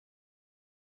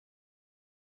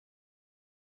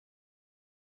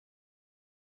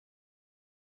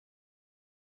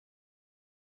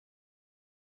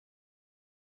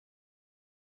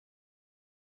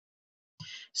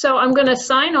So I'm going to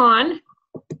sign on.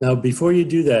 Now, before you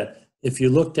do that, if you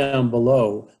look down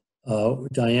below,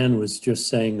 Diane was just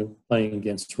saying playing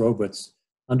against robots.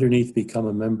 Underneath, become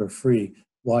a member free.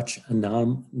 Watch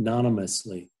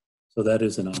anonymously. So that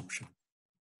is an option.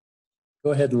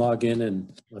 Go ahead and log in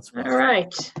and let's watch. All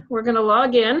right, we're going to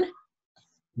log in.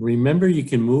 Remember, you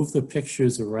can move the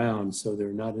pictures around so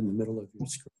they're not in the middle of your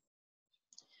screen.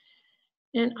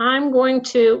 And I'm going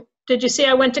to, did you see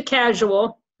I went to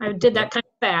casual? I did that kind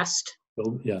of fast.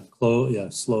 So, yeah,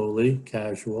 slowly,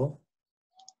 casual,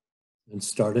 and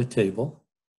start a table.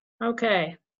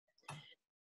 Okay.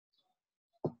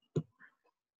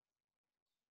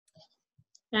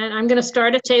 And I'm going to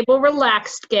start a table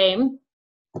relaxed game.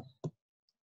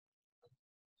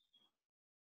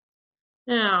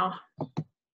 Now,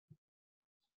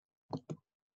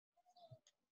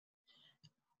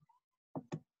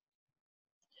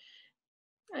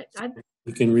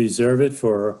 You can reserve it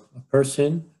for a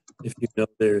person if you know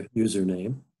their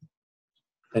username.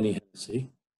 Penny Hennessy.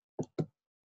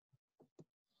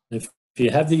 If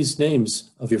you have these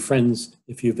names of your friends,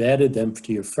 if you've added them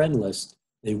to your friend list,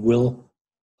 they will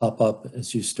pop up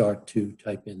as you start to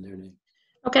type in their name.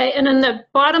 okay, and in the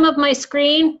bottom of my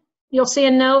screen, you'll see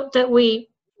a note that we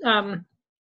found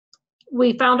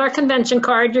our convention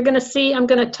card. You're going to see, I'm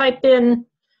going to type in,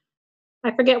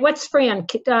 I forget what's Fran,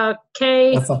 K.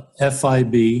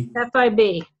 FIB.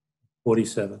 FIB.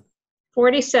 47.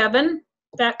 47.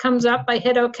 That comes up. I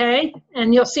hit OK,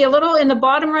 and you'll see a little in the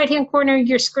bottom right-hand corner of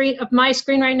your screen, of my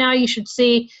screen right now. You should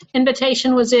see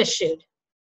invitation was issued.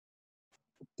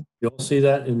 You'll see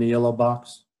that in the yellow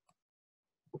box.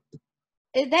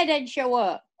 That didn't show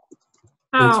up.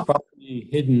 Oh. It's probably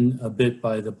hidden a bit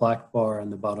by the black bar on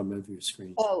the bottom of your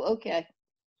screen. Oh, okay.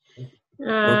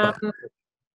 And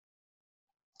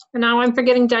now I'm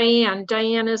forgetting Diane.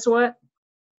 Diane is what?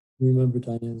 Remember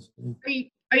Diane's name?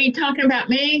 Are you talking about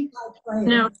me?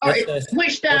 No. Or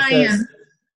which Diane?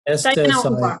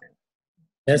 SSI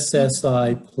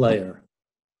player.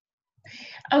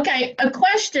 Okay, a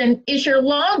question. Is your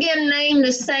login name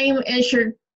the same as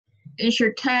your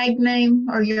tag name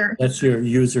or your? That's your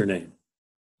username.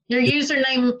 Your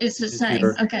username is the same.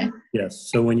 Okay.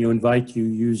 Yes. So when you invite, you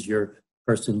use your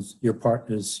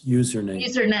partner's username.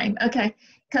 Username. Okay.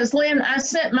 Because Lynn, I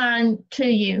sent mine to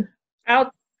you.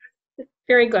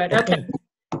 Very good. Okay.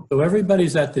 So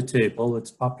everybody's at the table.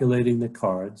 It's populating the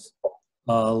cards.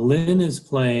 Lynn is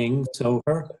playing, so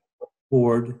her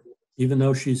board, even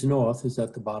though she's north, is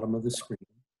at the bottom of the screen.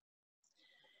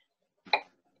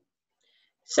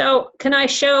 So can I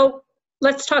show,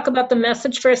 let's talk about the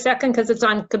message for a second because it's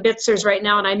on Kibitzers right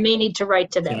now and I may need to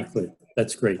write to them. Exactly.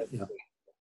 That's great. Yeah.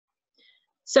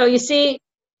 So you see,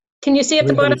 can you see at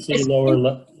the bottom? See lower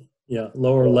left,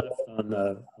 lower left on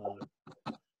the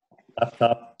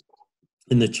laptop.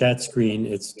 In the chat screen,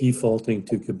 it's defaulting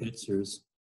to Kibitzers,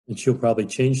 and she'll probably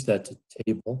change that to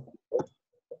table.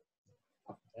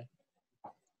 Okay.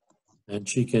 And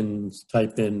she can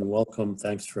type in welcome,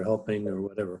 thanks for helping, or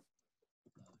whatever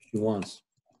she wants.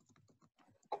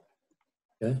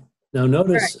 Okay. Now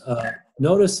notice,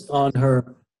 notice on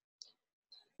her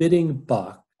bidding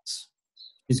box,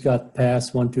 she's got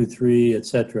pass 1, 2, 3,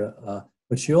 etc.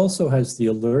 But she also has the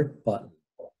alert button,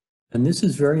 and this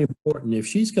is very important. If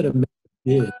she's going to make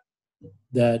bid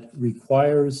that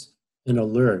requires an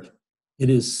alert, it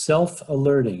is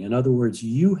self-alerting. In other words,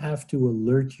 you have to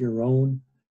alert your own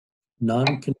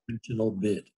non-conventional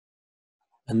bid.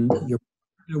 And your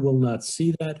partner will not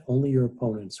see that, only your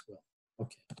opponents will.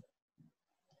 Okay.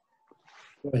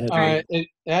 Go ahead. All right, it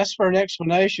asks for an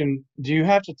explanation. Do you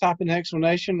have to type an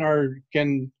explanation or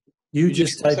can you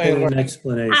just type in an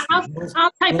explanation? I'll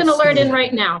type an alert in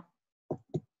right now.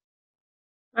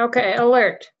 Okay,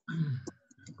 alert.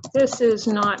 This is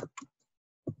not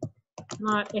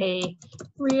a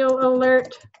real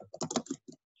alert,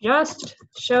 just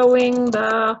showing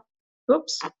the,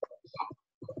 oops,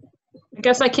 I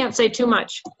guess I can't say too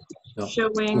much. No,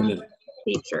 showing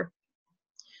feature.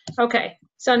 Okay,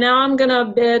 so now I'm gonna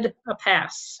bid a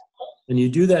pass. And you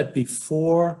do that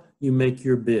before you make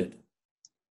your bid.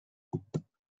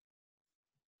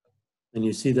 And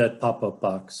you see that pop-up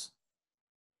box.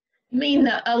 You mean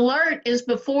the alert is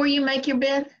before you make your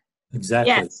bid?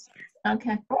 Exactly. Yes.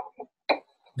 Okay.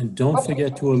 And don't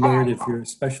forget to alert if you're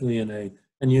especially in a,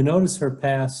 and you notice her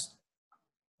pass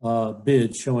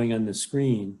bid showing on the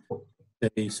screen,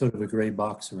 a sort of a gray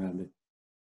box around it.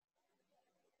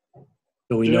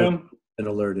 So we know it's been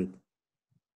alerted.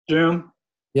 Jim?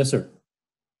 Yes, sir.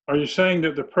 Are you saying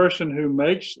that the person who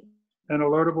makes an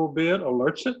alertable bid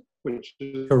alerts it? Which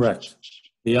is correct.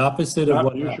 The opposite of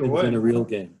what usual happens in a real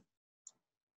game.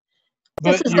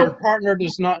 But is your the- partner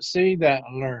does not see that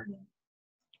alert.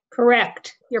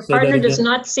 Correct. Your Say that partner does again?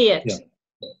 not see it. Yeah.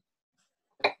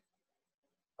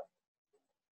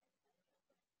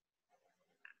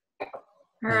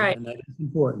 All right. And that is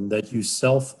important, that you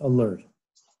self-alert.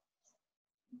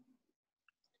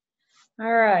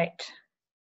 All right.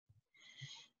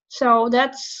 So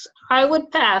that's, I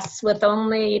would pass with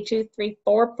only 2, 3,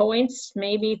 4 points,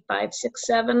 maybe 5, 6,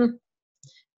 7.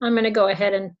 I'm going to go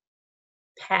ahead and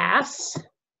pass.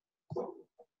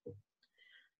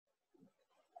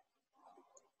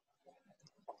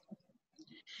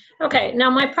 Okay, now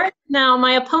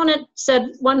my opponent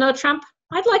said 1 no Trump.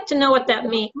 I'd like to know what that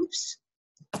means. Oops.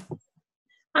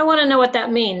 I want to know what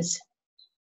that means.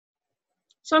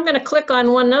 So I'm going to click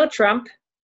on 1 no Trump.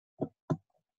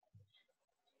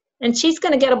 And she's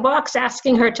going to get a box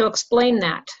asking her to explain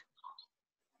that.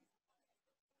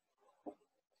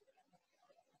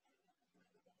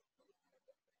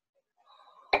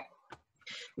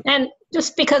 And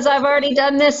just because I've already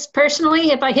done this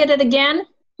personally, if I hit it again,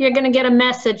 you're going to get a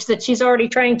message that she's already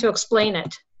trying to explain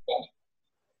it.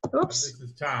 Oops. This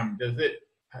is Tom. Does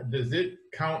it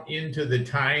count into the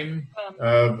time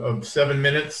of 7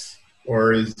 minutes,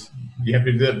 or do you have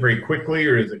to do that very quickly,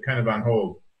 or is it kind of on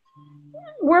hold?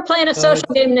 We're playing a social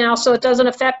game now, so it doesn't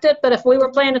affect it. But if we were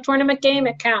playing a tournament game,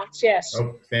 it counts, yes.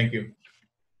 Oh, thank you.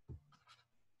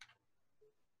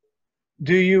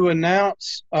 Do you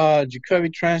announce Jacoby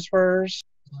transfers?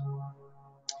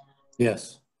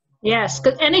 Yes. Yes,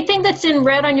 because anything that's in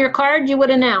red on your card, you would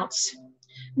announce.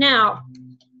 Now,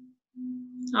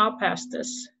 I'll pass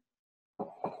this.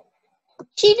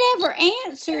 She never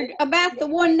answered about the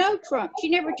 1 no Trump. She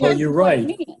never told Well, me you're what it right.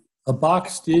 meant. A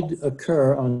box did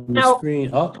occur on the No. screen.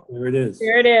 Oh, there it is.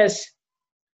 There it is.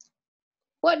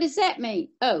 What does that mean?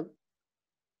 Oh,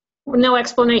 No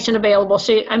explanation available.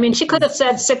 She could have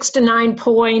said 6 to 9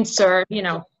 points, or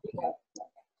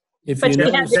If But you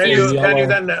you notice have the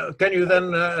to- Can you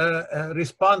then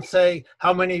respond, say,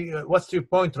 how many, what's your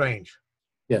point range?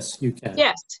 Yes, you can.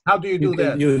 yes. How do you do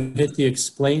that? You hit the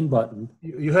explain button.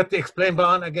 You hit the explain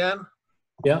button again?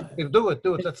 Yeah, Do it.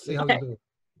 Let's see how Okay. you do it.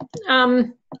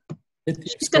 hit the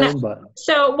She's gonna- explain button.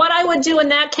 So what I would do in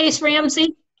that case,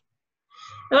 Ramsey,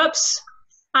 oops,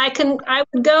 I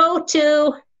would go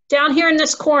to down here in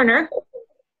this corner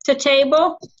to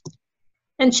table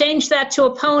and change that to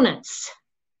opponents.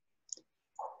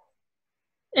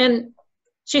 And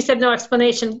she said no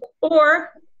explanation.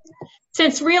 Or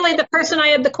since really the person I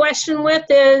had the question with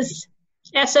is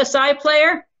SSI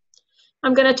player,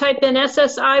 I'm going to type in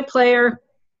SSI player.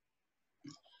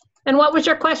 And what was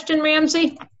your question,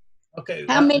 Ramsey? Okay.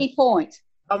 how many points?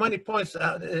 How many points?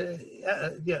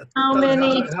 Yeah. How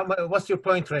many? What's your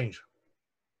point range?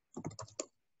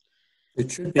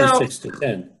 It should be So- 6 to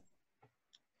 10.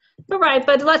 All right,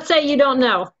 but let's say you don't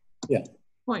know. Yeah.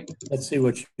 Point. Let's see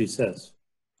what she says.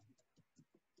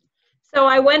 So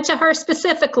I went to her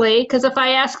specifically, because if I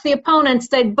ask the opponents,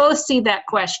 they'd both see that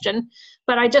question.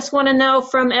 But I just want to know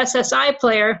from SSI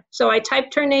player. So I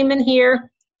typed her name in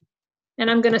here, and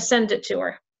I'm going to send it to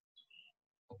her.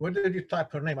 Where did you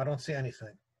type her name? I don't see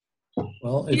anything.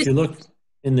 Well, if you look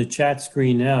in the chat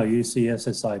screen now, you see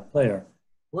SSI player.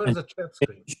 Where is the chat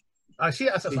screen? I see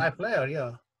SSI player,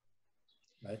 yeah.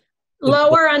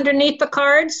 Lower underneath the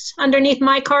cards, underneath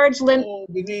my cards, Lynn. Oh,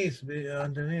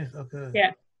 underneath, okay.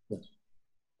 Yeah.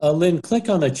 Lynn, click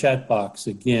on the chat box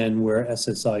again where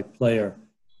SSI player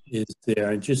is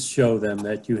there and just show them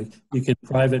that you can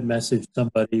private message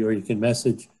somebody, or you can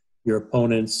message your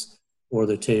opponents or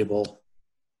the table,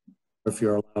 or if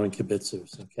you're allowing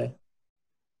kibitzers, okay?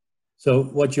 So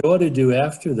what you ought to do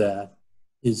after that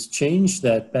is change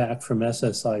that back from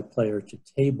SSI player to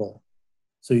table,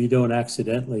 so you don't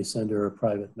accidentally send her a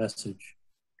private message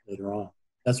later on.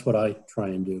 That's what I try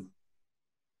and do.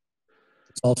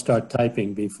 I'll start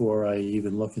typing before I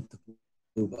even look at the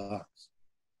blue box.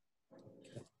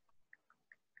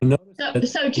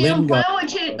 So Jim, Lynn why got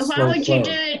would you a slow do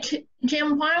close. it,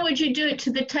 Jim? Why would you do it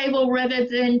to the table rather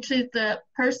than to the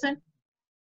person?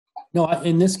 No,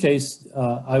 in this case,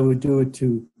 I would do it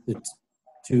to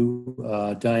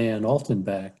Diane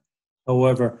Altenbach.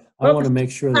 However, I want to make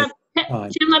sure that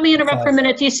Jim, let me interrupt for a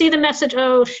minute. Do you see the message?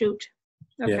 Oh, shoot.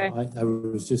 Okay. yeah, I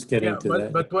was just getting Yeah, to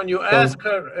that. but when you ask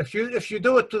her, if you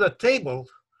do it to the table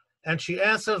and she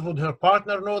answers, would her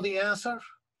partner know the answer?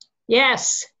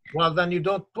 Yes. Well, then you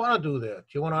don't want to do that.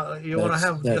 You want to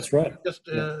have That's right.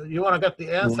 You want to get the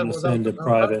You answer want to without send a her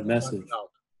private partner message. finding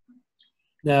out.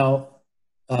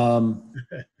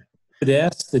 Now, could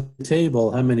ask the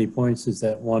table how many points does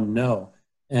that one know,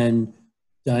 and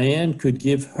Diane could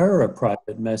give her a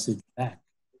private message back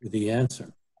with the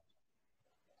answer.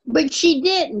 But she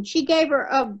didn't. She gave her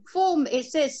a full, it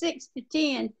says 6 to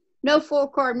 10, no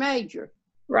 4-card major.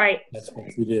 Right. That's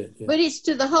what you did. Yeah. But it's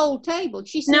to the whole table.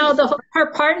 She said. No,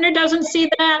 her partner doesn't see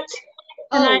that.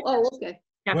 And Okay.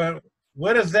 Yeah. Well,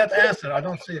 where is that answer? I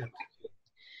don't see it.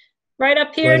 right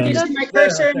up here, Right do you on. see my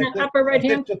cursor in the upper right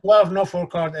hand? 6 to 12, no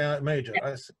 4-card major.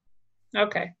 I see.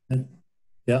 Okay.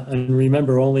 Yeah, and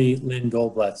remember, only Lynn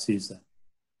Goldblatt sees that.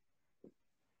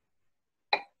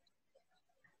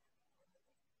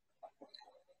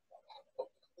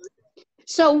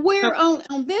 So we're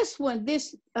on this one,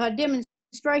 this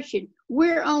demonstration,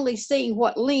 we're only seeing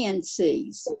what Lynn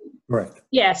sees. Correct.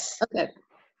 Yes. Okay.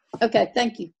 Okay,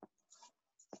 thank you.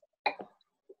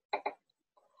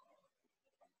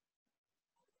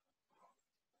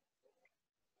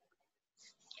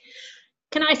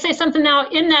 Can I say something now?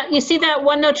 In that, you see that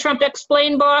one no Trump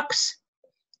explain box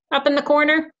up in the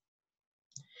corner?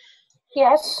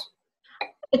 Yes.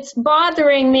 It's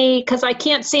bothering me because I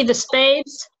can't see the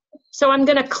spades. So I'm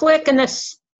going to click in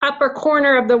this upper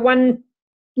corner of the one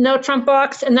no Trump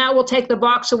box, and that will take the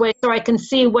box away so I can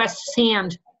see West's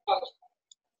hand.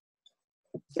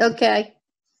 Okay.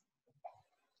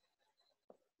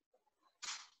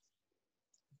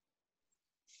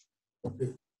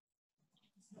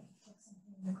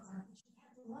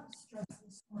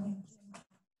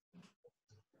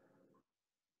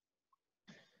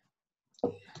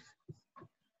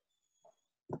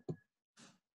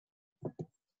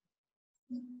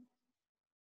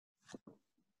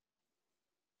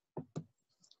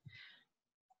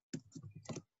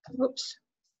 Whoops.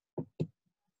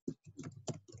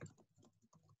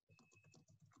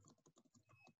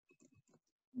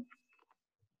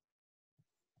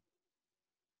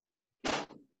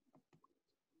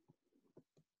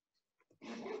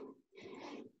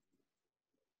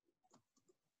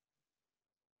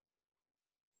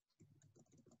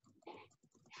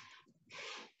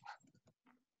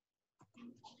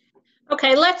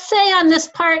 Okay, let's say on this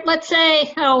part, let's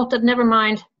say, oh, never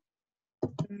mind.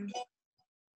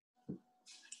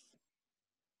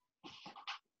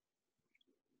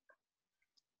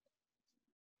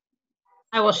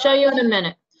 I will show you in a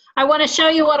minute. I want to show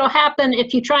you what will happen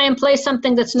if you try and play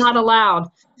something that's not allowed.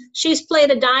 She's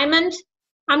played a diamond.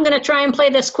 I'm going to try and play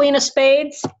this queen of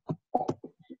spades.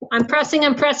 I'm pressing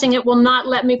and pressing. It will not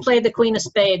let me play the queen of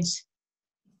spades.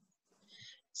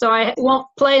 So I won't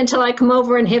play until I come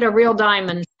over and hit a real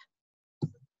diamond.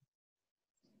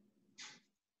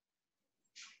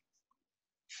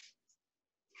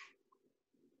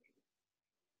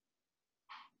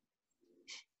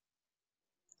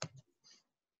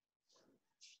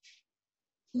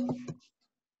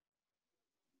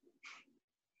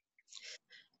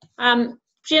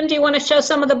 Jim, do you want to show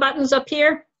some of the buttons up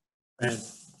here? And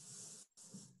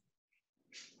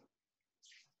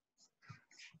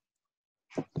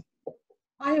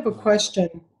I have a question.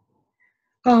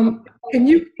 Can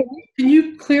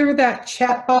you clear that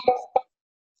chat box?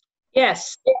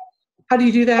 Yes. How do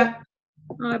you do that?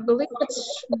 I believe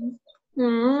it's,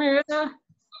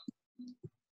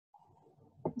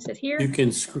 is it here? you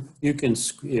can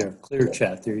yeah, clear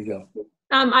chat. There you go.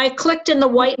 I clicked in the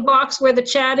white box where the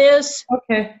chat is,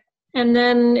 Okay. and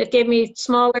then it gave me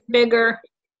smaller, bigger.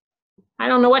 I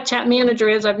don't know what chat manager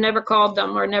is. I've never called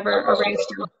them or never arranged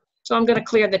them. So I'm going to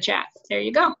clear the chat. There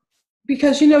you go.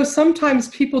 Because, you know, sometimes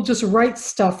people just write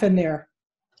stuff in there.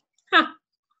 Huh.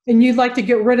 And you'd like to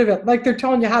get rid of it, like they're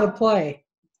telling you how to play.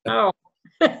 Oh,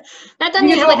 that doesn't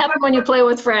usually happen when you play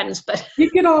with friends, but.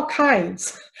 You get all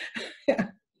kinds.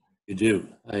 You do.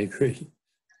 I agree.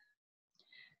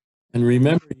 And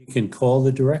remember, you can call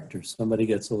the director. Somebody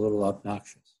gets a little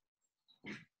obnoxious.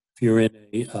 If you're in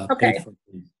a Okay. payphone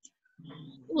meeting.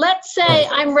 Let's say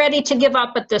I'm ready to give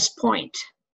up at this point.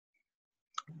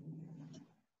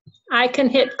 I can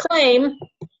hit claim.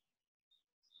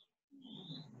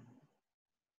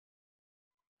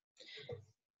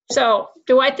 So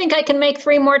do I think I can make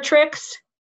 3 more tricks?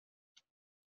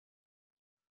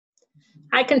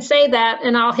 I can say that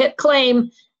and I'll hit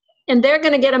claim, and they're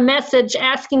going to get a message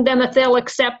asking them if they'll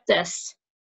accept this.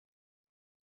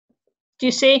 Do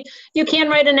you see? You can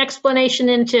write an explanation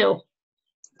in too.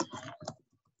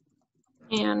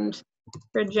 And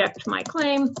reject my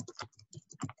claim.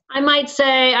 I might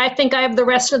say, I think I have the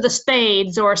rest of the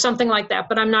spades or something like that,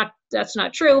 but that's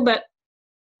not true, but.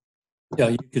 Yeah,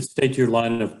 you could state your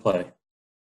line of play.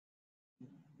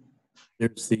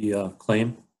 There's the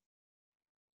claim.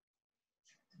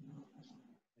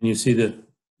 And you see the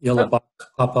yellow box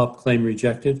pop up, claim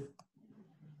rejected.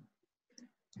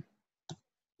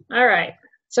 All right,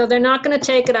 so they're not going to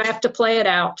take it. I have to play it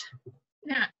out.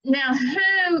 Now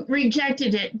who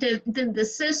rejected it? Did the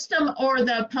system or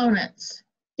the opponents?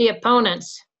 The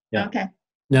opponents. Yeah. Okay.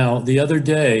 Now, the other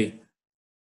day,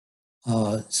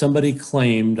 somebody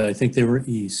claimed, I think they were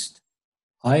East.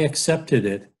 I accepted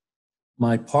it.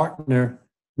 My partner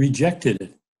rejected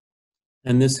it.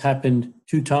 And this happened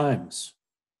 2 times.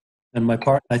 And my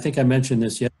partner, I think I mentioned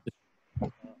this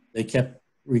yesterday, they kept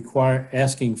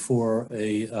asking for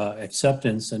a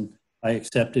acceptance, and I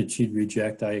accepted, she'd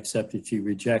reject, I accepted, she'd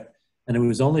reject. And it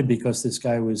was only because this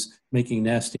guy was making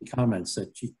nasty comments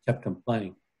that she kept him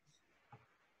playing.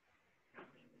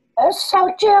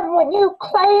 So, Jim, when you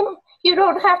claim, you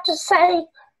don't have to say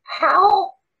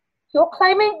how you're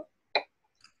claiming?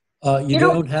 You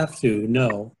don't have to,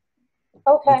 no.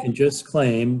 Okay. You can just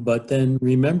claim, but then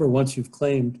remember, once you've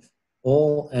claimed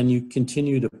and you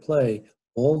continue to play,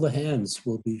 all the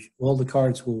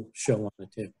cards will show on the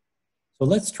table. So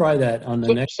let's try that on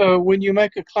the next. So when you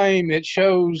make a claim, it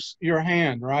shows your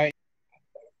hand, right?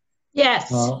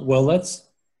 Yes. Well, let's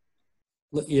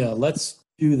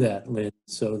do that, Lynn,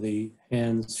 so the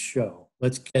hands show.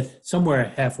 Let's get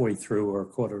somewhere halfway through or a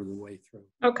quarter of the way through.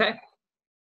 Okay.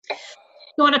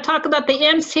 You want to talk about the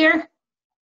imps here?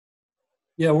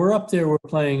 Yeah, we're up there, we're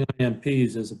playing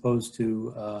IMPs as opposed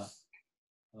to,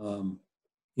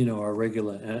 our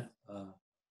regular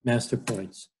master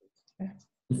points.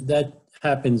 That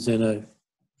happens in a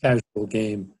casual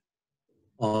game.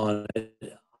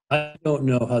 I don't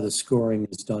know how the scoring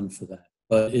is done for that,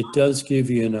 but it does give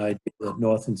you an idea that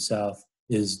North and South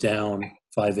is down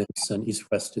 5 imps and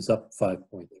East-West is up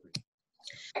 5.3.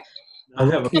 Now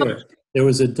look here, there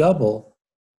was a double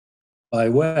by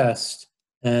West,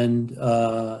 and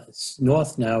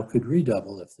North now could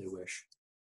redouble if they wish.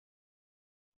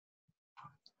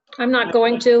 I'm not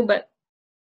going to, but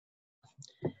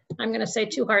I'm going to say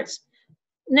 2 hearts.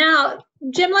 Now,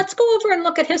 Jim, let's go over and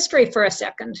look at history for a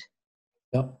second.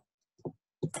 Yep.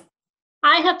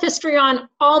 I have history on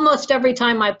almost every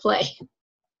time I play.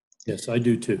 Yes, I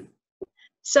do too.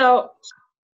 So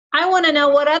I want to know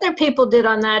what other people did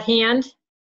on that hand.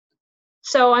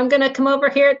 So I'm going to come over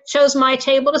here. It shows my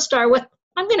table to start with.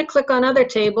 I'm going to click on other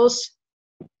tables.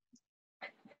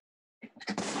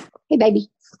 Hey, baby.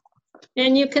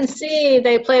 And you can see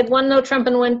they played 1 no trump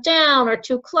and went down, or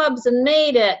 2 clubs and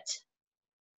made it.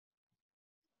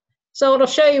 So it'll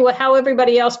show you how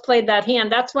everybody else played that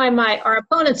hand. That's why our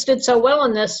opponents did so well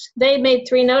in this. They made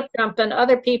 3 no trump and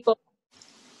other people.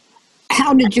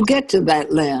 How did you get to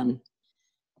that, Lynn?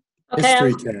 Okay,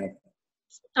 History tab.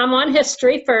 I'm on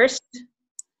history first.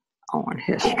 On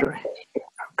history. Okay.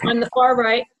 On the far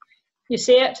right. You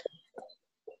see it?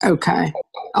 Okay.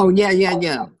 Oh, yeah.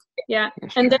 Yeah,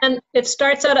 and then it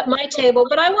starts out at my table,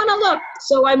 but I want to look.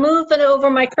 So I move it over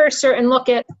my cursor and look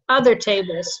at other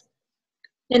tables.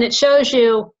 And it shows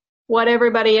you what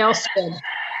everybody else did.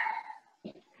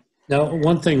 Now,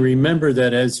 one thing, remember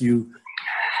that as you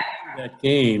play that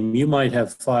game, you might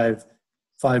have five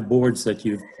boards that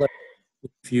you've played.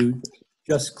 If you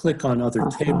just click on other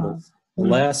tables, the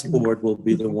last board will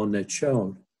be the one that's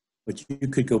shown. But you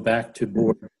could go back to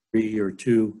board 3 or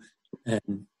 2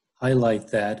 and highlight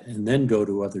that and then go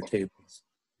to other tables.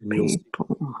 And you'll see.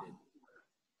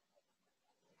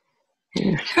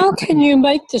 How can you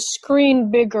make the screen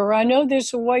bigger? I know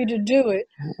there's a way to do it,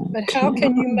 but how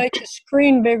can you make the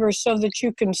screen bigger so that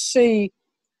you can see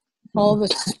all the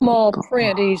small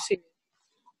print easy?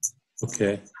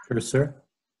 Okay, cursor.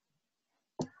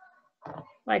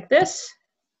 Like this.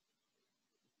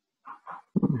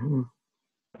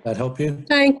 That help you?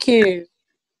 Thank you.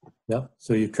 Yep.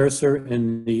 So your cursor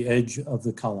in the edge of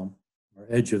the column or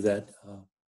edge of that.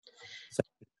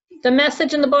 The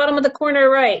message in the bottom of the corner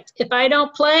right. If I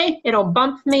don't play, it'll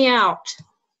bump me out.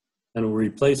 And we'll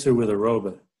replace her with a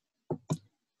robot.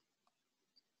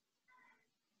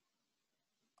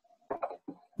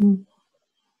 One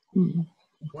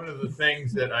of the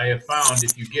things that I have found,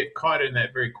 if you get caught in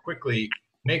that very quickly,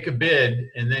 make a bid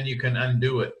and then you can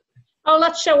undo it. Oh,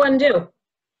 let's show undo.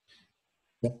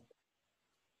 Yep.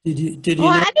 Did you Well,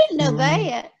 I didn't know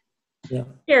that. Yeah.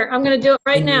 Here, I'm going to do it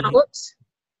right now. Whoops.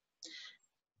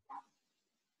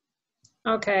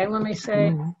 Okay, let me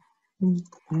say.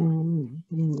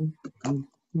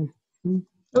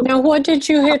 Now, what did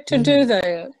you hit to do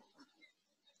that?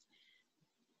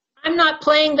 I'm not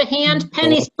playing the hand.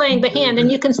 Penny's playing the hand,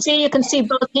 and you can see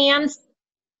both hands.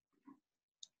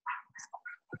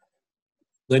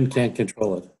 Lynn can't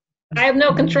control it. I have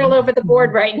no control over the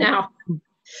board right now.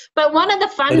 But one of the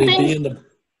fun things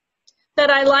that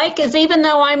I like is even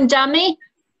though I'm dummy,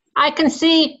 I can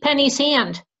see Penny's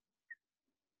hand.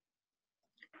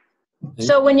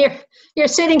 So when you're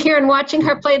sitting here and watching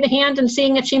her play the hand and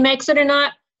seeing if she makes it or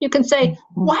not, you can say,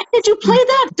 "Why did you play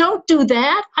that? Don't do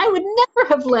that. I would never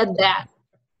have led that."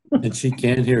 And she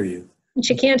can't hear you. And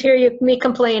she can't hear me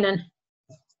complaining.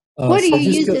 What are So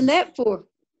you just go- using that for?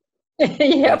 Yep.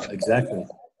 Yeah, exactly.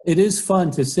 It is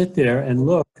fun to sit there and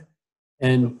look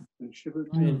and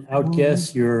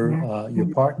outguess your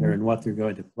partner and what they're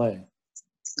going to play.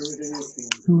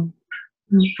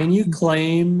 Can you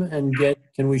claim and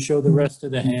can we show the rest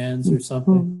of the hands or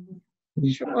something?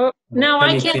 Oh, no, I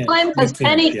Penny can't can't. claim because You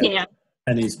can't, Penny yeah. can't.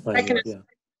 Penny's I playing can- it, yeah.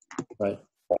 Right.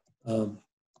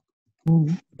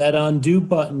 That undo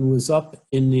button was up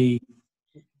in the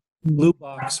blue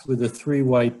box with the 3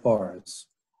 white bars.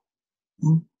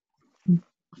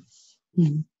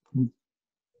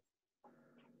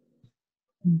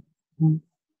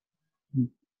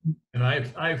 And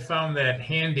I've found that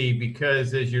handy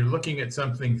because as you're looking at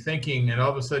something thinking and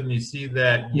all of a sudden you see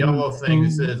that yellow thing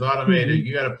that says automated,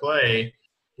 you got to play.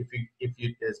 If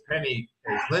you, as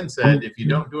Lynn said, if you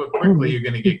don't do it quickly, you're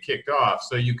going to get kicked off.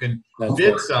 So you can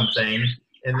bid something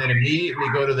and then immediately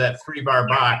go to that 3-bar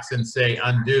box and say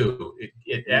undo.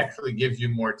 It actually gives you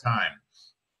more time.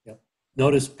 Yep.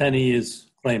 Notice Penny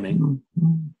is claiming.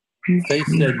 If they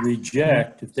said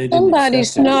reject, if they didn't Somebody's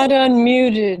accept it, not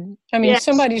unmuted. I mean, Yes.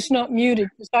 somebody's not muted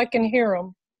because I can hear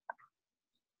them.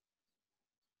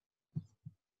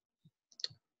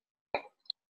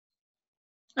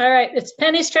 All right, it's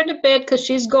Penny's turn to bid because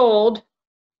she's gold.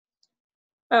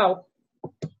 Oh.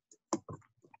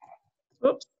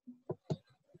 Oops.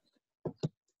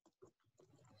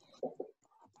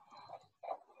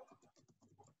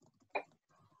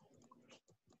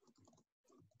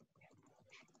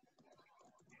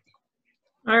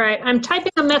 All right, I'm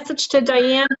typing a message to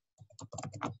Diane.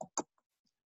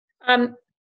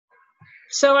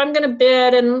 So I'm going to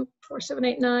bid in 4, 7,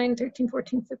 8, 9, 13,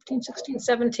 14, 15, 16,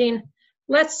 17.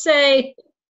 Let's say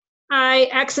I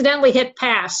accidentally hit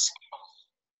pass,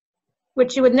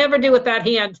 which you would never do with that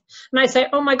hand. And I say,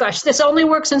 oh my gosh, this only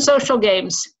works in social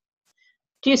games.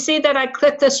 Do you see that I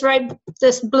click this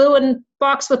blue and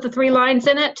box with the 3 lines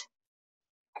in it?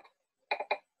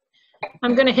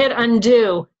 I'm going to hit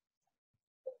undo.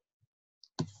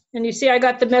 And you see I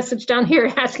got the message down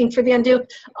here asking for the undo.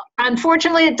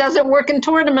 Unfortunately, it doesn't work in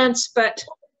tournaments, but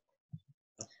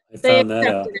I they found that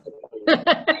out.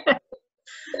 accepted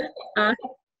it.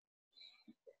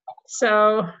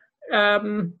 So,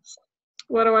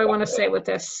 what do I want to say with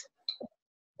this?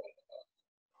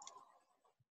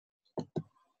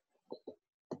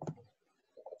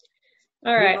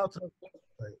 All right.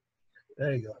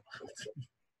 There you go.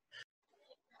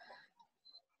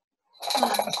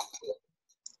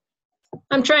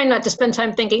 I'm trying not to spend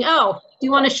time thinking, oh, do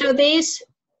you want to show these?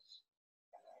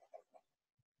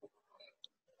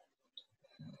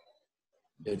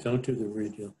 Yeah, don't do the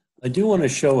redo. I do want to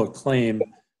show a claim,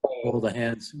 all the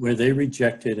hands, where they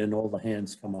rejected and all the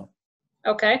hands come up.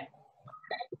 Okay.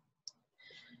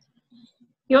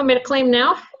 You want me to claim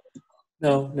now?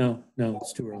 No,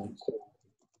 it's too early.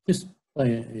 Just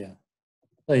play, yeah,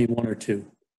 play 1 or 2.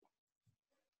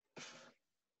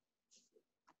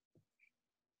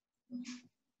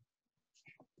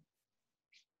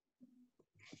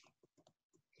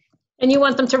 And you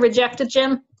want them to reject it,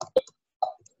 Jim?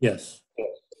 Yes,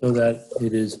 so that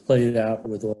it is played out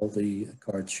with all the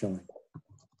cards showing.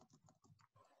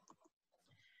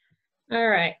 All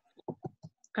right.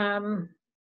 Play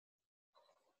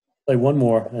 1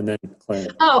 more and then claim.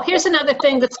 Oh, here's another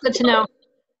thing that's good to know.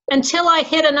 Until I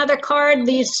hit another card,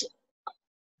 these,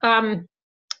 the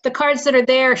cards that are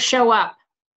there show up.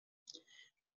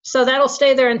 So that'll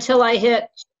stay there until I hit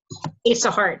Ace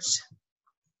of Hearts.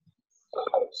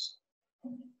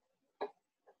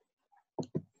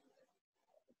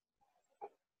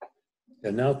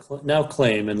 Yeah, now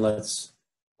claim and let's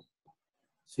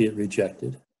see it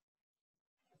rejected.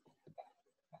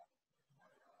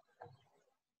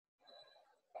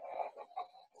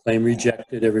 Claim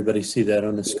rejected. Everybody see that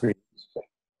on the screen?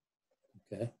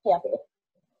 Okay. Yeah.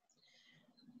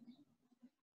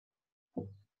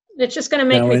 It's just going to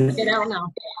make Now me get out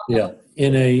now. Yeah,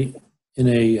 in a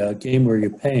game where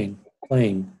you're paying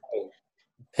to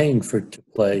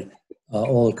play,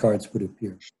 all the cards would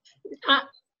appear.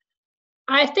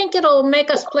 I think it'll make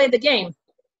us play the game.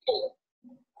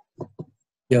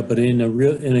 Yeah, but in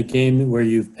a game where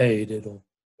you've paid, it'll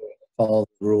follow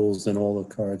the rules and all the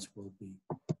cards will be.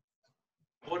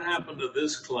 What happened to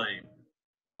this claim?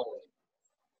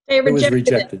 They It was rejected it.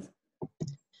 rejected.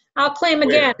 I'll claim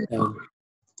again. And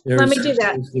Let me do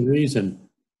that. There's the reason.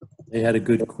 They had a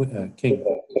good king.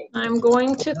 I'm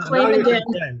going to Now claim you can again.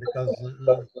 claim because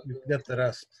you get the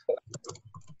rest.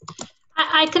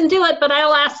 I can do it, but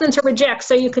I'll ask them to reject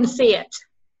so you can see it.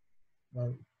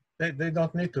 Well, they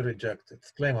don't need to reject it.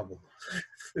 It's claimable.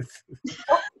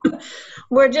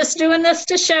 We're just doing this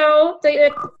to show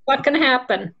what can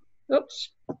happen. Oops.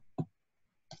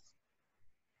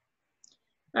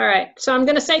 All right, so I'm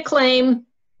going to say claim.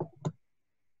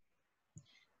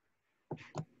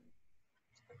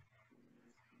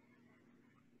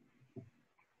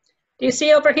 Do you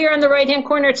see over here in the right-hand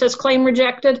corner, it says claim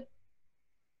rejected?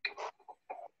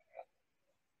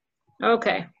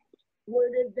 Okay. Where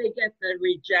did they get the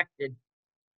rejected?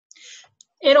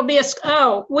 It'll be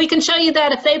oh, we can show you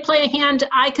that if they play a hand,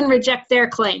 I can reject their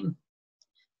claim.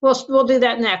 We'll do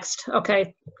that next.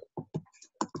 Okay.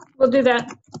 We'll do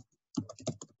that.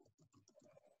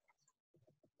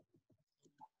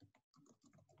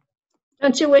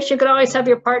 Don't you wish you could always have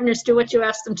your partners do what you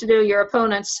ask them to do, your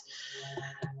opponents?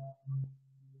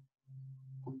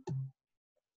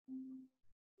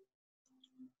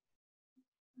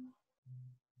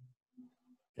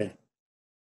 Okay.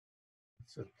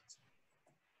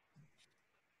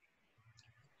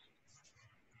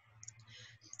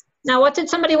 Now, what did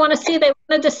somebody want to see? They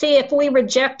wanted to see if we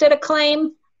rejected a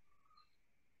claim.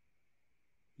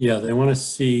 Yeah, they want to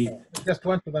see Just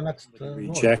went to the next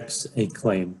rejects a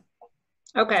claim.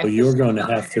 Okay. So you're going to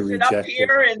have to Is it up reject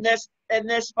here it. in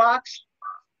this box?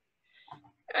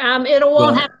 It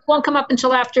won't come up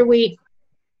until after we,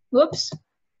 whoops.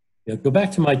 Yeah, go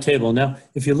back to my table. Now,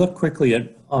 if you look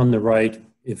quickly on the right,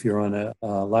 if you're on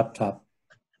a laptop,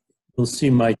 you'll see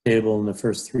my table and the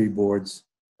first 3 boards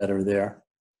that are there.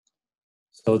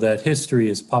 So that history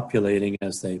is populating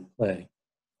as they play.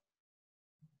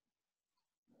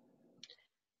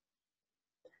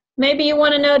 Maybe you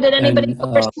want to know, did anybody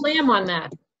slam on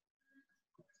that?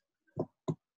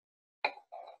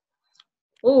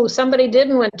 Ooh, somebody did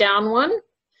and went down 1.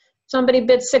 Somebody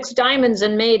bid 6 diamonds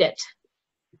and made it.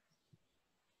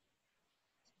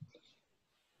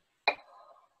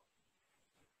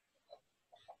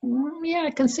 Yeah,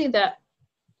 I can see that.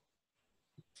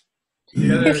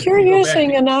 If you're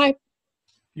using an iPad,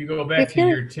 you go back to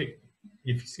your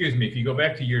excuse me, if you go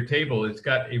back to your table, it's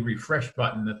got a refresh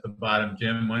button at the bottom,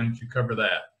 Jim. Why don't you cover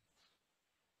that?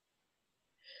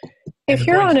 If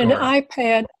you're on an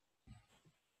iPad,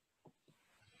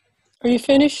 are you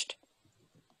finished?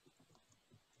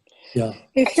 Yeah.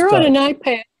 If you're on an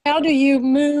iPad, how do you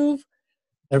move?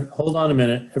 Hold on a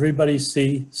minute. Everybody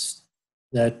see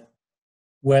that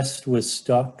West was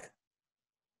stuck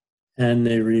and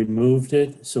they removed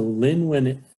it. So Lynn,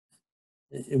 when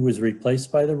it was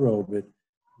replaced by the robot,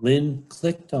 Lynn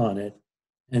clicked on it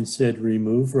and said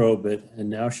remove robot, and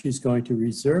now she's going to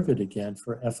reserve it again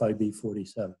for FIB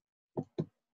 47.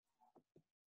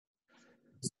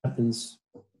 This happens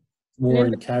more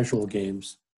in casual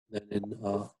games than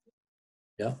in,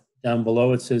 yeah. Down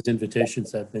below it says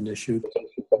invitations have been issued,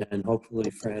 and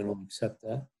hopefully Fran will accept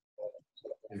that.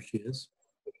 There she is.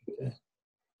 Okay.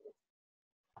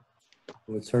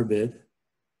 So it's her bid.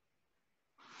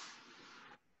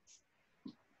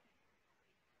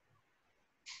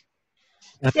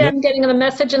 Yeah, I'm getting a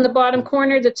message in the bottom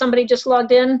corner that somebody just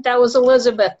logged in. That was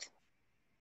Elizabeth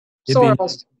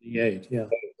Sorrells. Yeah.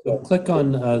 So click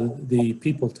on the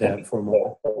People tab for a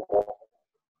moment.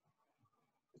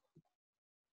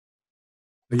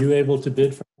 Are you able to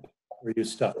bid for, or are you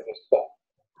stuck?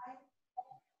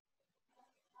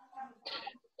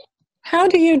 How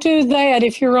do you do that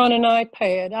if you're on an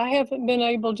iPad? I haven't been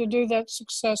able to do that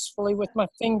successfully with my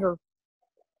finger.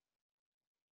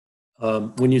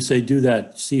 When you say do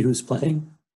that, see who's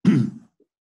playing?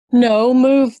 No,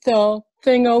 move the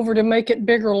thing over to make it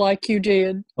bigger like you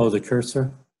did. Oh, the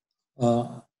cursor?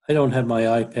 I don't have my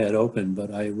iPad open,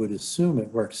 but I would assume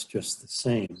it works just the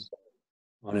same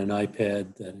on an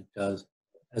iPad that it does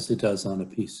as it does on a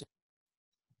PC.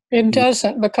 It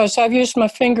doesn't, because I've used my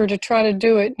finger to try to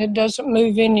do it and it doesn't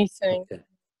move anything. Okay.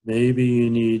 Maybe you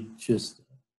need just,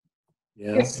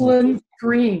 yeah. It's Lynn's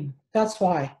screen. That's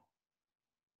why.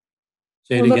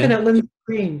 Say it We're looking again? at Lynn's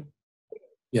screen.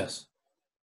 Yes.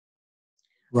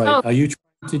 Right. Oh. Are you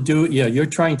trying to do it? Yeah, you're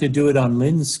trying to do it on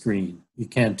Lynn's screen. You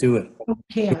can't do it.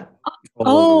 Can't.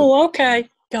 Oh, okay.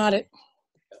 Got it.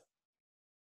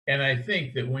 And I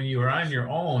think that when you're on your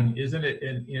own, isn't it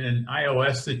in an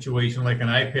iOS situation like an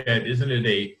iPad, isn't it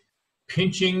a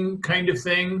pinching kind of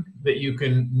thing that you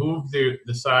can move the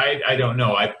side? I don't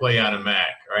know. I play on a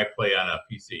Mac or I play on a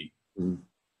PC.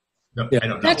 No, Yeah. I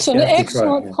don't know. That's an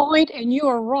excellent point, and you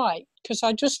are right, because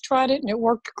I just tried it and it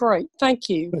worked great. Thank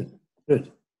you. Good.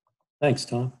 Good. Thanks,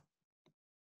 Tom.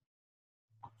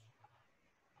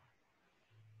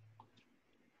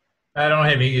 I don't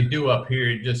have anything to do up here.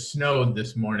 It just snowed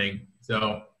this morning.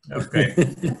 So Okay.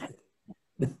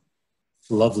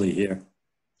 Lovely here.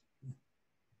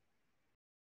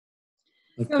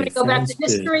 You want me Okay, to go back to Fran's bid.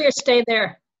 history or stay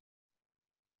there?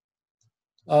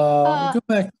 Go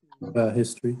back to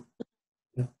history.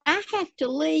 I have to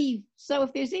leave, so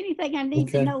if there's anything I need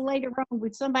to Okay. know later on,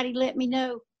 would somebody let me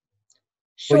know?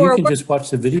 Well, you Sure. can just watch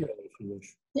the video if you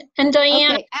wish. And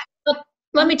Diane, Okay,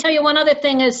 let me tell you one other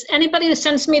thing is anybody who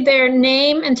sends me their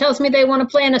name and tells me they want to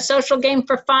play in a social game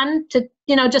for fun to,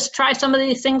 just try some of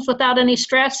these things without any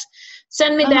stress,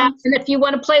 send me that. And if you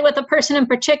want to play with a person in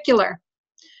particular,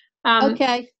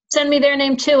 okay, send me their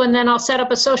name too, and then I'll set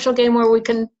up a social game where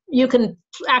you can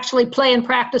actually play and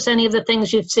practice any of the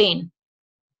things you've seen.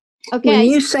 okay. When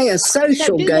you say a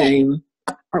social do that. game,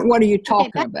 or what are you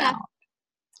talking that's about?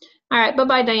 All right,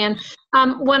 bye-bye, Diane.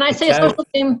 When I say a social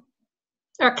game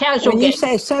or casual When game. you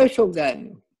say social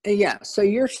game, yeah, so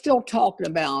you're still talking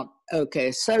about,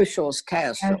 okay, social is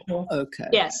casual. Okay.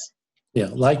 Yes. Yeah,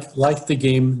 like the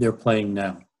game they're playing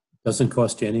now. Doesn't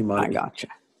cost you any money. I gotcha.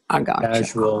 I gotcha.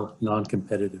 Casual,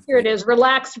 non-competitive. Here it is,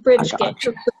 relaxed bridge I game.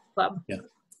 gotcha. Club. Yeah.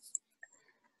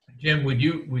 Jim, would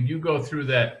you go through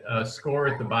that score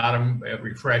at the bottom,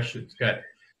 refresh? It's got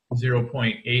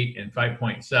 0.8 and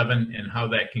 5.7, and how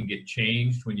that can get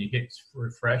changed when you hit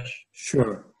refresh?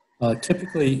 Sure.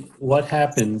 Typically, what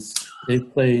happens, they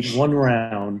played one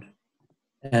round,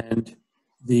 and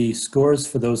the scores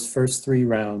for those first 3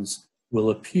 rounds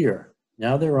will appear.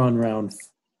 Now they're on round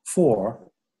 4.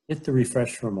 Hit the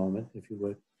refresh for a moment, if you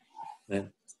would.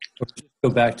 Then go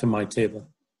back to my table.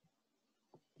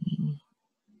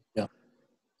 Yeah.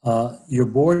 Your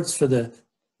boards for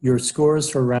your scores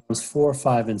for rounds 4,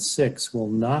 5, and 6 will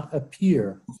not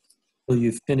appear until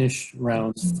you finish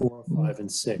rounds 4, 5, and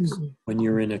 6 when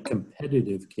you're in a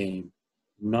competitive game.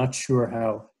 I'm not sure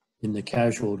how in the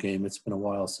casual game, it's been a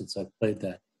while since I've played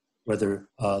that, whether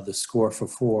the score for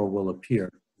 4 will appear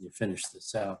when you finish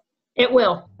this out. It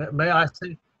will. May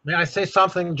I say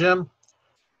something, Jim?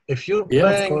 If you're Yeah,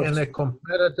 of playing course. in a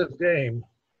competitive game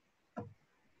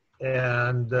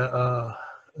and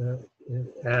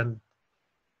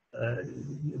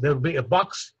there'll be a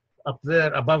box up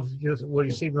there above you where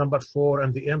you see the number 4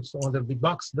 and the M, so on, there'll be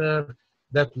box there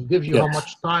that will give you how Yes.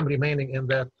 much time remaining in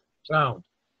that round.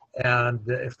 And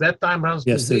if that time runs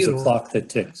Yes, to there's a 0, clock that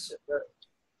ticks.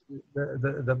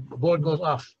 the board goes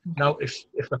off. Now, if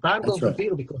the time That's goes right. to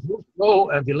 0 because you're slow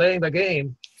and delaying the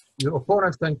game, your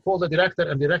opponent can call the director,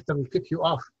 and the director will kick you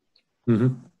off.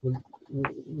 Mm-hmm.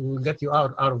 Will get you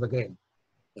out of the game.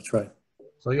 That's right.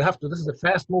 So you have to. This is a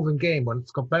fast-moving game. When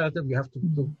it's competitive, you have to.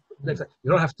 You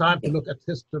don't have time to look at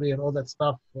history and all that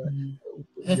stuff.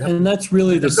 And that's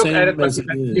really the look at it, same but as it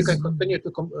you is. can continue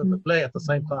to play at the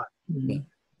same time. Yeah.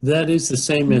 That is the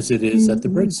same as it is at the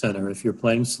Bridge Center. If you're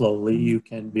playing slowly, you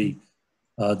can be,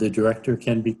 the director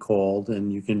can be called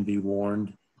and you can be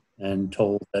warned and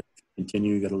told that if you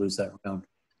continue, you got to lose that round.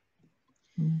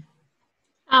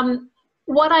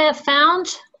 What I have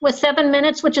found with 7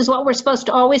 minutes, which is what we're supposed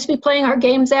to always be playing our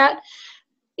games at,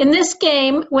 in this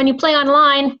game, when you play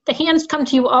online, the hands come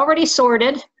to you already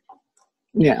sorted.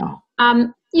 Yeah.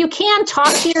 You can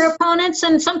talk to your opponents,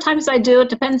 and sometimes I do. It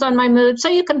depends on my mood. So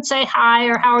you can say hi,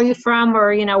 or how are you from,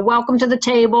 or, welcome to the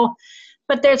table.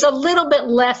 But there's a little bit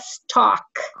less talk.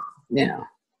 Yeah.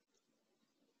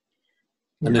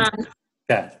 And the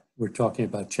chat, we're talking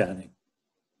about chatting.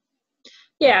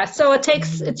 Yeah, so it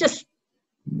tends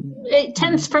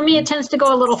to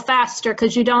go a little faster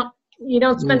because you don't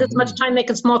spend as much time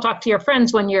making small talk to your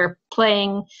friends when you're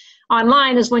playing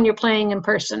online as when you're playing in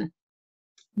person.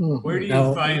 Where do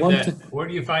you find that? Where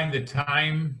do you find the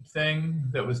time thing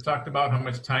that was talked about? How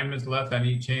much time is left on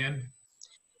each hand?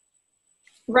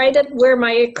 Right at where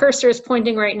my cursor is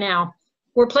pointing right now.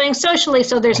 We're playing socially,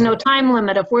 so there's no time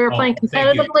limit. If we were playing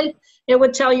competitively, it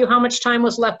would tell you how much time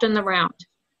was left in the round.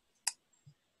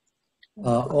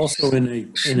 Also, in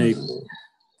a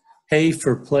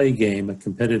pay-for-play game, a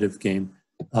competitive game,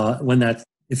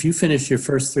 if you finish your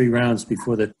first 3 rounds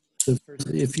before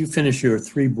if you finish your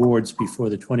 3 boards before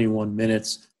the 21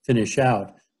 minutes finish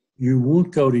out, you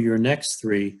won't go to your next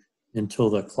 3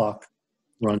 until the clock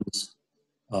runs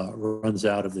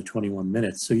out of the 21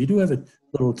 minutes. So you do have a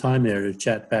little time there to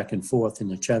chat back and forth in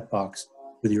the chat box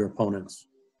with your opponents.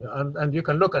 And you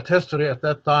can look at history at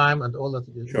that time and all that.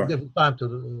 Sure. Give you time to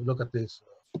look at this.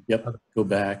 Yep. Go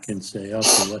back and say,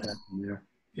 okay, what happened there?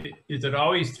 Is it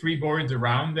always 3 boards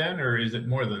around then, or is it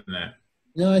more than that?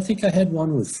 No, I think I had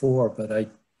one with 4, but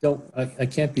I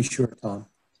can't be sure, Tom.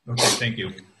 Okay, thank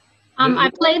you.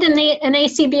 I played in an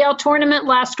ACBL tournament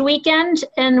last weekend,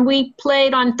 and we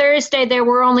played on Thursday. There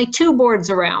were only 2 boards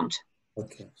around.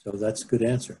 Okay, so that's a good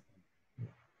answer.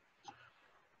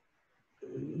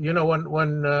 you know,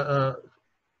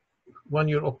 when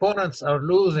your opponents are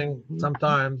losing,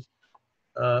 sometimes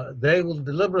they will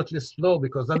deliberately slow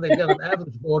because then they get an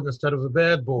average board instead of a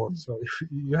bad board. So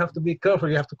you have to be careful.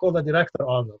 You have to call the director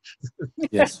on them.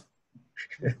 Yes.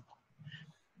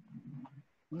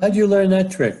 How'd you learn that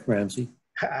trick, Ramsey?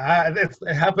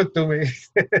 It happened to me.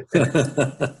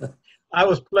 I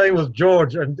was playing with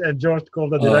George, and George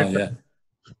called the director.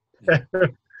 Oh, yeah.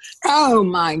 Oh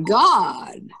my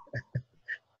God.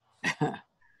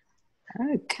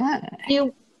 Okay.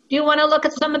 Do you want to look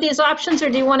at some of these options, or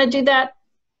do you want to do that?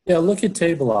 Yeah, look at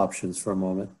table options for a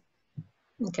moment.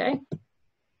 Okay.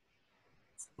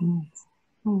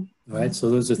 All right, so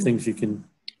those are things you can,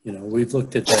 you know, we've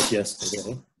looked at that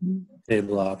yesterday.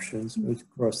 Table options, we can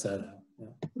cross that out.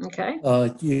 Yeah. Okay.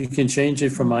 You can change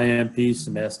it from IMPs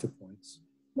to master points.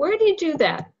 Where do you do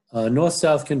that?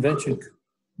 North-South convention.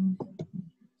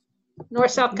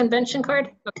 North-South convention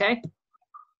card? Okay.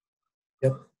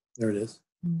 Yep, there it is.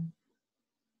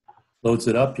 Loads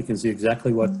it up. You can see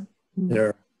exactly what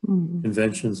their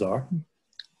conventions are.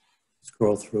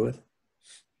 Scroll through it.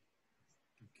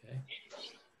 Okay.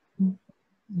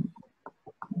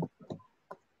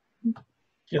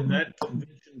 Can that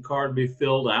convention card be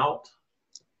filled out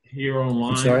here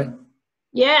online? I'm sorry?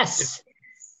 Yes.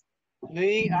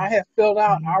 Lee, I have filled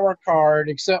out our card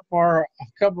except for a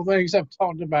couple things I've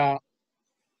talked about.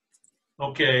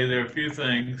 Okay, there are a few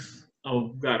things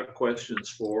I've got questions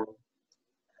for.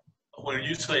 When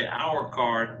you say our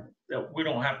card, that we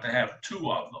don't have to have two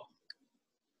of them.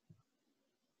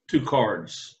 Two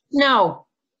cards. No.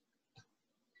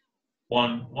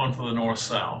 One for the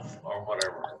north-south or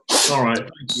whatever. All right,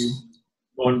 thank you.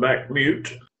 Going back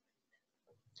mute.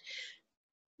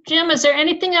 Jim, is there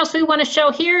anything else we want to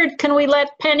show here? Can we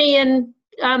let Penny and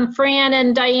Fran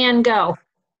and Diane go?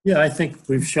 Yeah, I think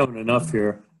we've shown enough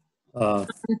here.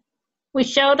 We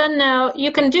showed them now.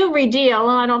 You can do redeal.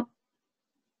 I don't.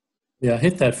 Yeah,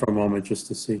 hit that for a moment just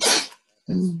to see.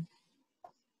 May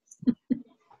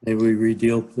we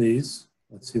redeal, please?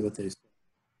 Let's see what they say.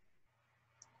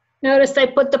 Notice they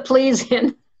put the please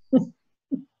in. What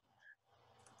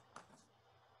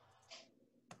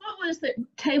was the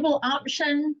table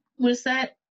option? Was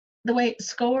that the way it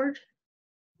scored?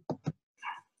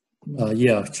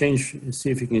 Yeah,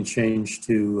 see if you can change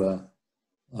to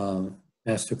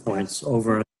master points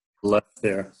over on the left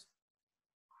there,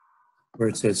 where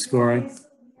it says scoring.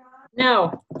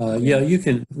 No. Yeah, you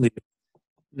can leave it.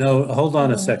 No, hold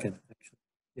on a second. Actually.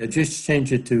 Yeah, just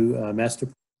change it to master.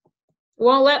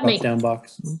 Won't let me. Drop down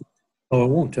box. Oh, it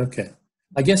won't. Okay.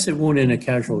 I guess it won't in a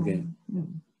casual game.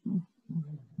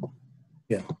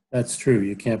 Yeah, that's true.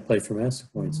 You can't play for master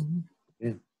points.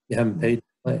 Yeah, you haven't paid to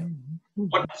play.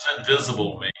 What does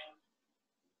invisible mean?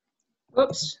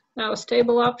 Whoops. That was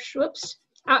table option. Whoops.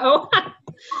 Uh-oh.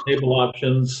 Table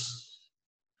options,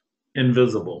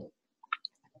 invisible.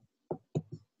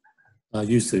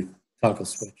 Use the toggle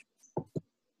switch.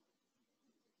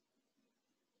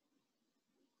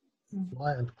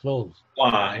 Why and close?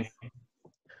 Why?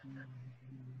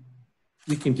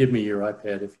 You can give me your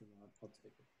iPad if you want. I'll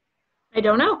take it. I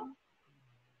don't know.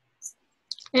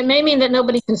 It may mean that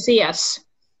nobody can see us.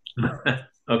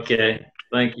 Okay,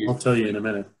 thank you. I'll tell you in a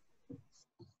minute.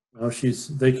 No,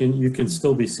 you can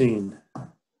still be seen.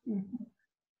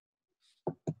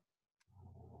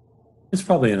 It's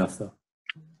probably enough though.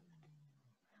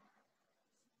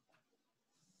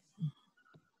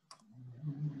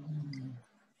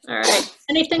 All right.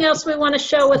 Anything else we want to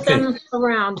show with them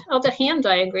around? Oh, the hand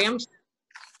diagrams.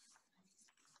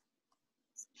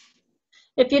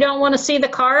 If you don't want to see the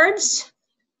cards.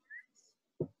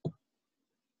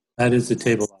 That is the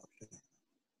table option.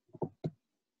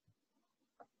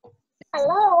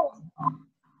 Hello.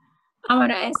 I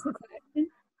want to ask a question.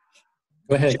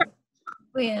 Go ahead.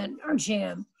 Lynn or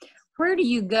Jim, where do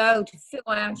you go to fill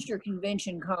out your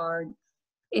convention card?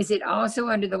 Is it also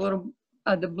under the little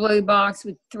the blue box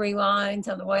with 3 lines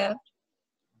on the left?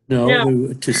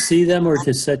 No, to see them or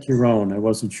to set your own. I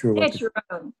wasn't sure what. Set your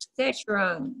own. Set your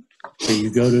own. So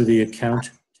you go to the account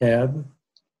tab.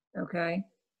 Okay.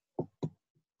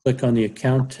 Click on the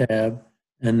account tab,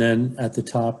 and then at the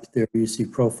top there you see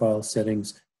profile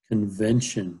settings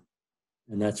convention,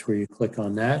 and that's where you click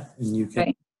on that, and you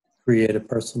can create a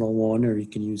personal one, or you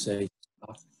can use a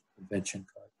stock convention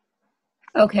card.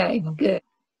 Okay, good.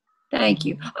 Thank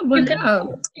you.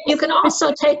 You can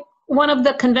also take one of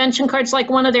the convention cards, like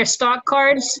one of their stock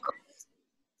cards,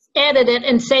 edit it,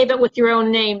 and save it with your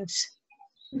own names.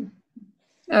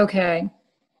 Okay.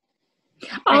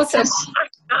 Also,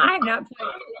 I have not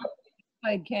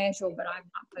played casual, but I've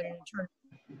not played in a tournament.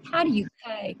 How do you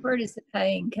pay? Where does the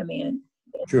paying come in?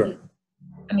 Sure.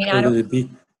 I mean, Go I to don't, the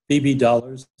BB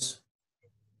dollars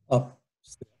up.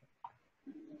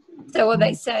 so will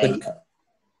they say,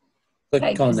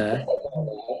 Click on that.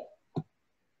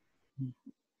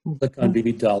 Click on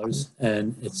BB dollars,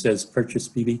 and it says purchase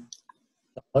BB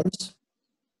dollars.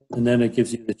 And then it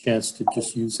gives you the chance to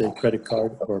just use a credit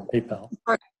card or PayPal.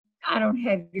 I don't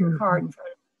have your card in front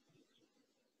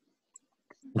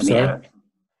of I'm me. I mean, sorry?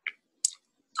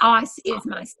 all I see is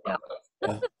myself.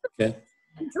 Okay.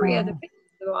 And 3 other people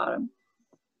at the bottom.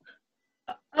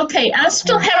 Okay, I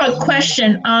still have a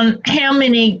question on how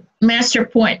many master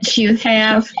points you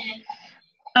have.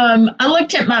 I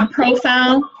looked at my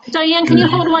profile. Diane, can you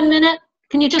hold 1 minute?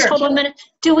 Can you just Sure. hold 1 minute?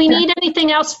 Do we need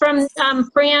anything else from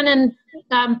Fran and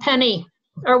Penny?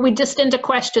 Or are we just into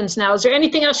questions now? Is there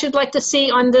anything else you'd like to see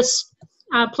on this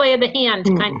play of the hand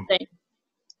kind of thing?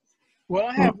 Well,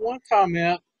 I have one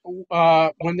comment.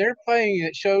 When they're playing,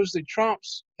 it shows the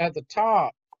trumps at the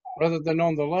top rather than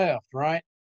on the left, right?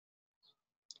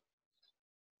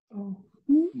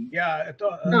 Yeah, it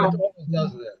No. always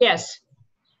does that. Yes.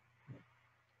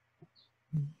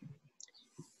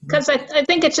 Because I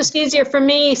think it's just easier for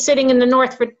me sitting in the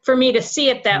north for me to see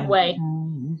it that way.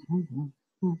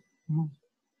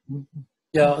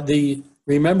 Yeah,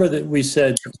 remember that we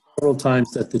said several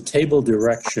times that the table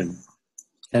direction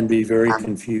can be very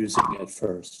confusing at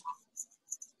first.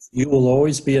 You will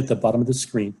always be at the bottom of the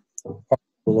screen.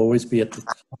 Will always be at the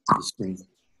top of the screen.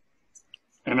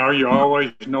 And are you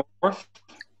always north?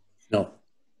 No.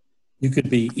 You could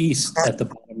be east at the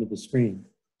bottom of the screen.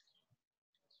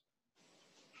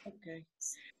 Okay.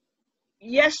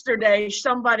 Yesterday,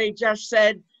 somebody just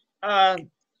said,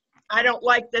 I don't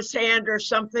like this hand or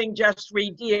something, just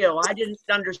redeal. I didn't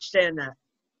understand that.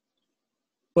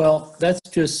 Well, that's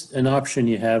just an option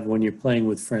you have when you're playing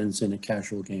with friends in a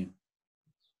casual game.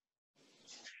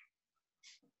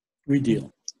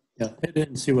 Redeal. Yeah, hit it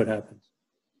and see what happens.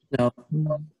 Now,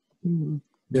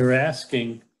 they're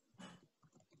asking,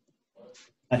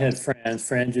 I had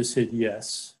Fran just said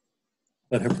yes,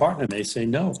 but her partner may say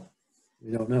no.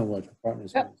 We don't know what her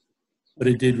partner's going to say. But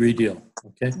it did redeal,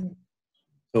 okay?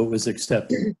 So it was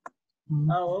accepted.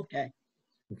 Oh, okay.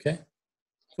 Okay.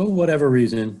 For whatever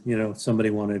reason, somebody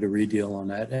wanted a redeal on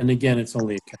that. And again, it's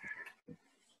only a count.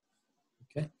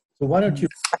 Okay. So why don't you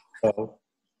go?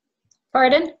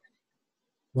 Pardon?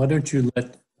 Why don't you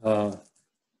let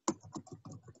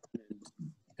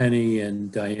Penny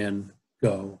and Diane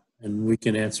go, and we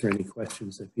can answer any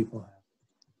questions that people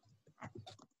have.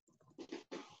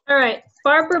 All right.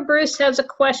 Barbara Bruce has a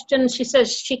question. She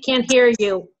says she can't hear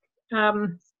you.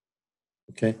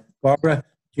 Okay. Barbara,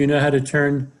 do you know how to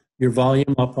turn your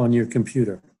volume up on your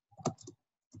computer?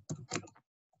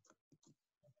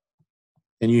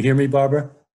 Can you hear me, Barbara?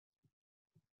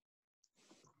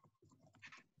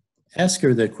 Ask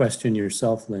her the question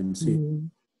yourself, Lindsay.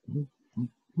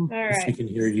 All If she right. can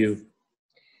hear you.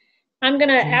 I'm going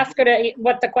to ask her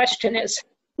what the question is.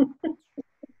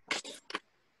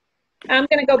 I'm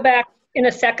going to go back in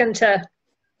a second to.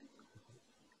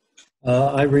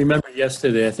 I remember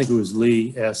yesterday, I think it was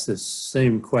Lee asked this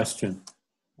same question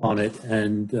on it,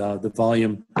 and the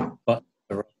volume buttons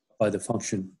are up by the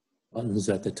function buttons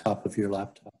at the top of your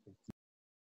laptop.